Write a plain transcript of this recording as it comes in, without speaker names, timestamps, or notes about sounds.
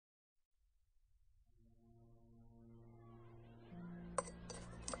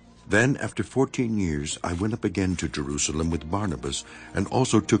Then, after 14 years, I went up again to Jerusalem with Barnabas, and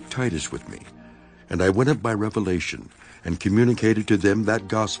also took Titus with me. And I went up by revelation, and communicated to them that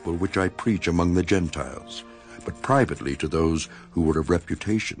gospel which I preach among the Gentiles, but privately to those who were of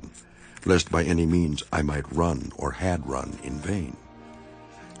reputation, lest by any means I might run or had run in vain.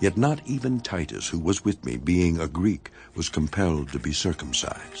 Yet not even Titus, who was with me, being a Greek, was compelled to be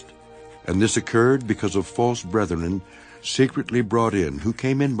circumcised. And this occurred because of false brethren secretly brought in, who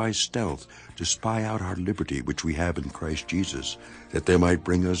came in by stealth to spy out our liberty which we have in Christ Jesus, that they might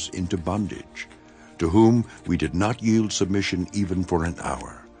bring us into bondage, to whom we did not yield submission even for an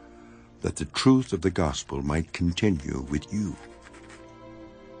hour, that the truth of the gospel might continue with you.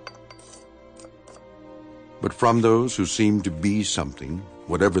 But from those who seemed to be something,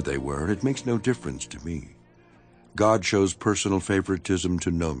 whatever they were, it makes no difference to me. God shows personal favoritism to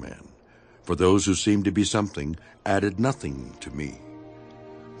no man. For those who seemed to be something added nothing to me.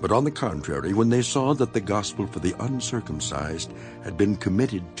 But on the contrary, when they saw that the gospel for the uncircumcised had been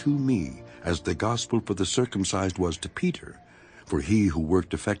committed to me, as the gospel for the circumcised was to Peter, for he who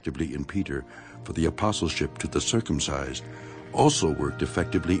worked effectively in Peter for the apostleship to the circumcised also worked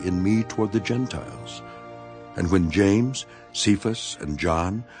effectively in me toward the Gentiles. And when James, Cephas, and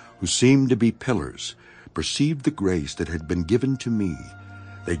John, who seemed to be pillars, perceived the grace that had been given to me,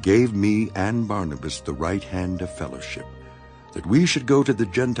 they gave me and Barnabas the right hand of fellowship, that we should go to the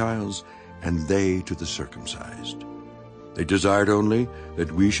Gentiles and they to the circumcised. They desired only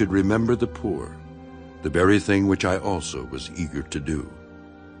that we should remember the poor, the very thing which I also was eager to do.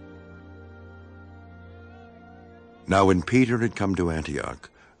 Now when Peter had come to Antioch,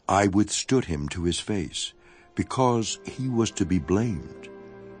 I withstood him to his face, because he was to be blamed.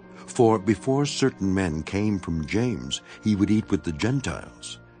 For before certain men came from James, he would eat with the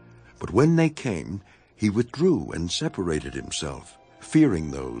Gentiles. But when they came, he withdrew and separated himself,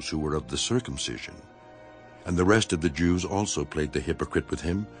 fearing those who were of the circumcision. And the rest of the Jews also played the hypocrite with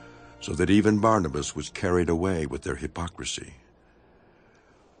him, so that even Barnabas was carried away with their hypocrisy.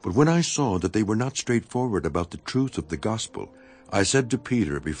 But when I saw that they were not straightforward about the truth of the gospel, I said to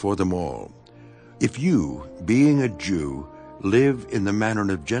Peter before them all, "If you, being a Jew, live in the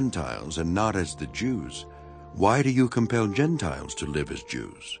manner of Gentiles and not as the Jews, why do you compel Gentiles to live as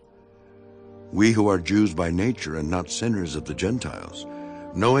Jews? We who are Jews by nature and not sinners of the Gentiles,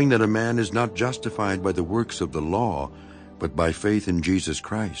 knowing that a man is not justified by the works of the law, but by faith in Jesus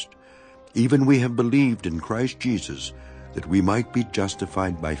Christ, even we have believed in Christ Jesus, that we might be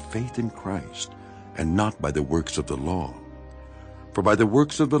justified by faith in Christ, and not by the works of the law. For by the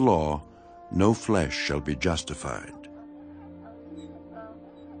works of the law no flesh shall be justified.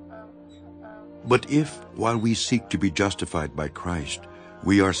 But if, while we seek to be justified by Christ,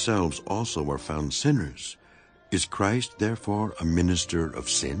 we ourselves also are found sinners, is Christ therefore a minister of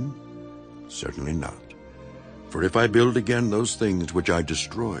sin? Certainly not. For if I build again those things which I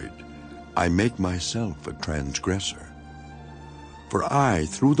destroyed, I make myself a transgressor. For I,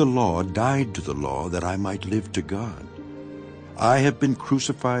 through the law, died to the law that I might live to God. I have been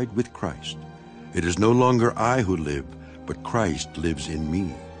crucified with Christ. It is no longer I who live, but Christ lives in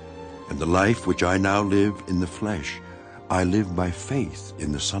me. And the life which I now live in the flesh, I live by faith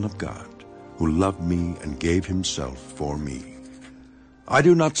in the Son of God, who loved me and gave himself for me. I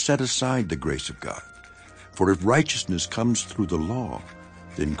do not set aside the grace of God, for if righteousness comes through the law,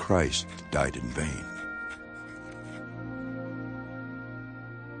 then Christ died in vain.